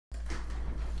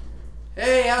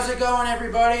Hey, how's it going,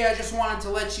 everybody? I just wanted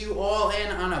to let you all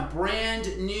in on a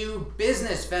brand new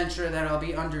business venture that I'll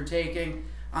be undertaking.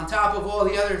 On top of all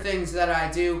the other things that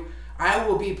I do, I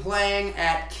will be playing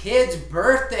at kids'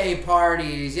 birthday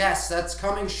parties. Yes, that's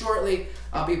coming shortly.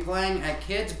 I'll be playing at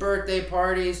kids' birthday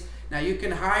parties. Now, you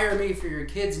can hire me for your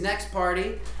kid's next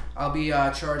party. I'll be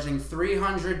charging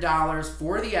 $300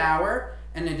 for the hour.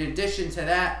 And in addition to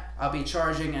that, I'll be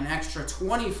charging an extra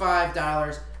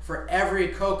 $25 for every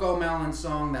Coco Melon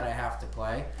song that I have to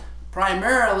play.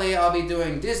 Primarily, I'll be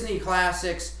doing Disney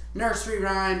classics, nursery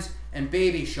rhymes, and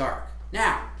Baby Shark.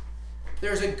 Now,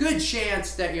 there's a good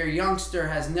chance that your youngster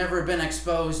has never been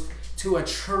exposed to a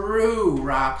true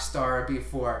rock star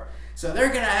before. So they're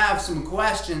going to have some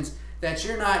questions that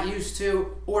you're not used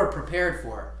to or prepared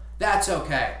for. That's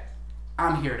okay.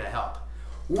 I'm here to help.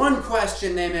 One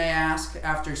question they may ask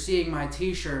after seeing my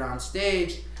t-shirt on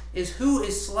stage is, who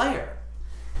is Slayer?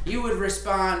 You would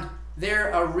respond, they're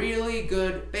a really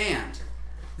good band.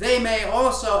 They may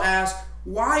also ask,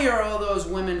 why are all those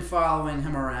women following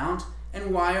him around,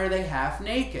 and why are they half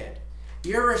naked?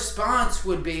 Your response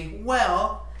would be,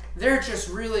 well, they're just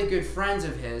really good friends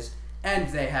of his, and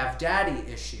they have daddy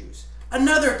issues.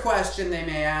 Another question they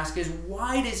may ask is,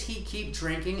 why does he keep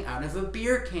drinking out of a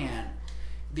beer can?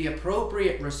 The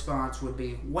appropriate response would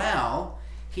be, well,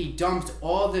 he dumped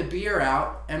all the beer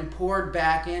out and poured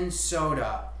back in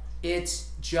soda. It's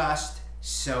just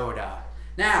soda.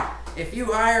 Now, if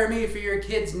you hire me for your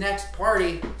kid's next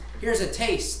party, here's a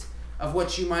taste of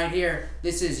what you might hear.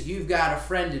 This is You've Got a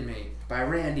Friend in Me by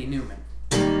Randy Newman.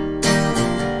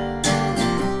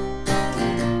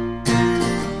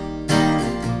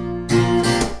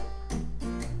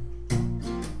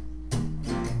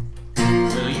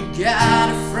 Well, you got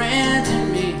a friend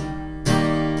in me.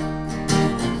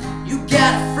 You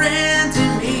got a friend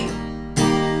in me.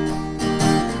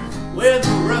 Where the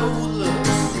road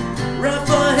looks rough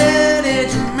ahead,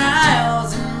 edge of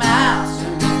miles and miles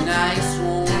from a nice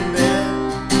warm bed.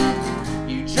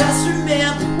 You just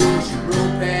remember what your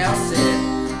old pal said,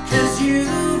 'cause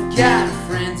you've got a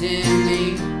friend in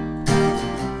me.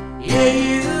 Yeah,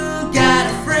 you got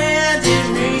a friend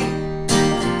in me.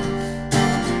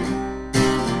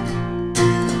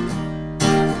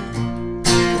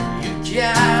 You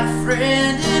got a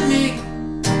friend in me.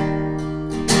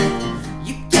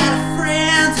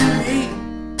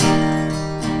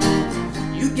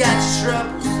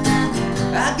 Troubles,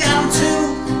 I got them too.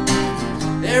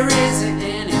 There isn't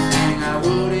anything I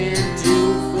wouldn't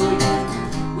do for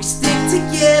you. We stick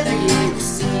together, yeah, we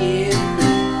see it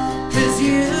through. 'Cause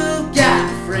you've got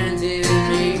a friend in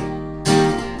me.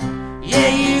 Yeah,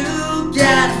 you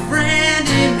got a friend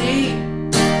in me.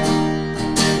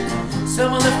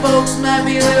 Some of the folks might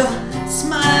be a little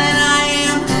smarter than I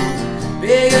am,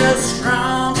 bigger,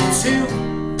 stronger too,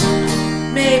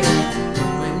 maybe.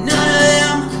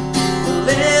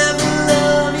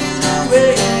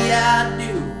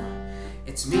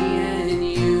 It's me and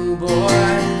you, boy,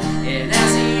 and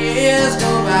as the years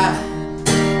go by,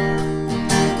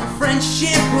 our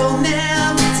friendship will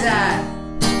never die.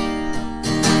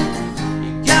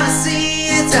 You gotta see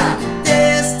it's our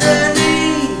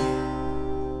destiny.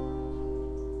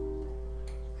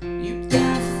 You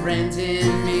got a friend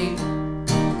in me.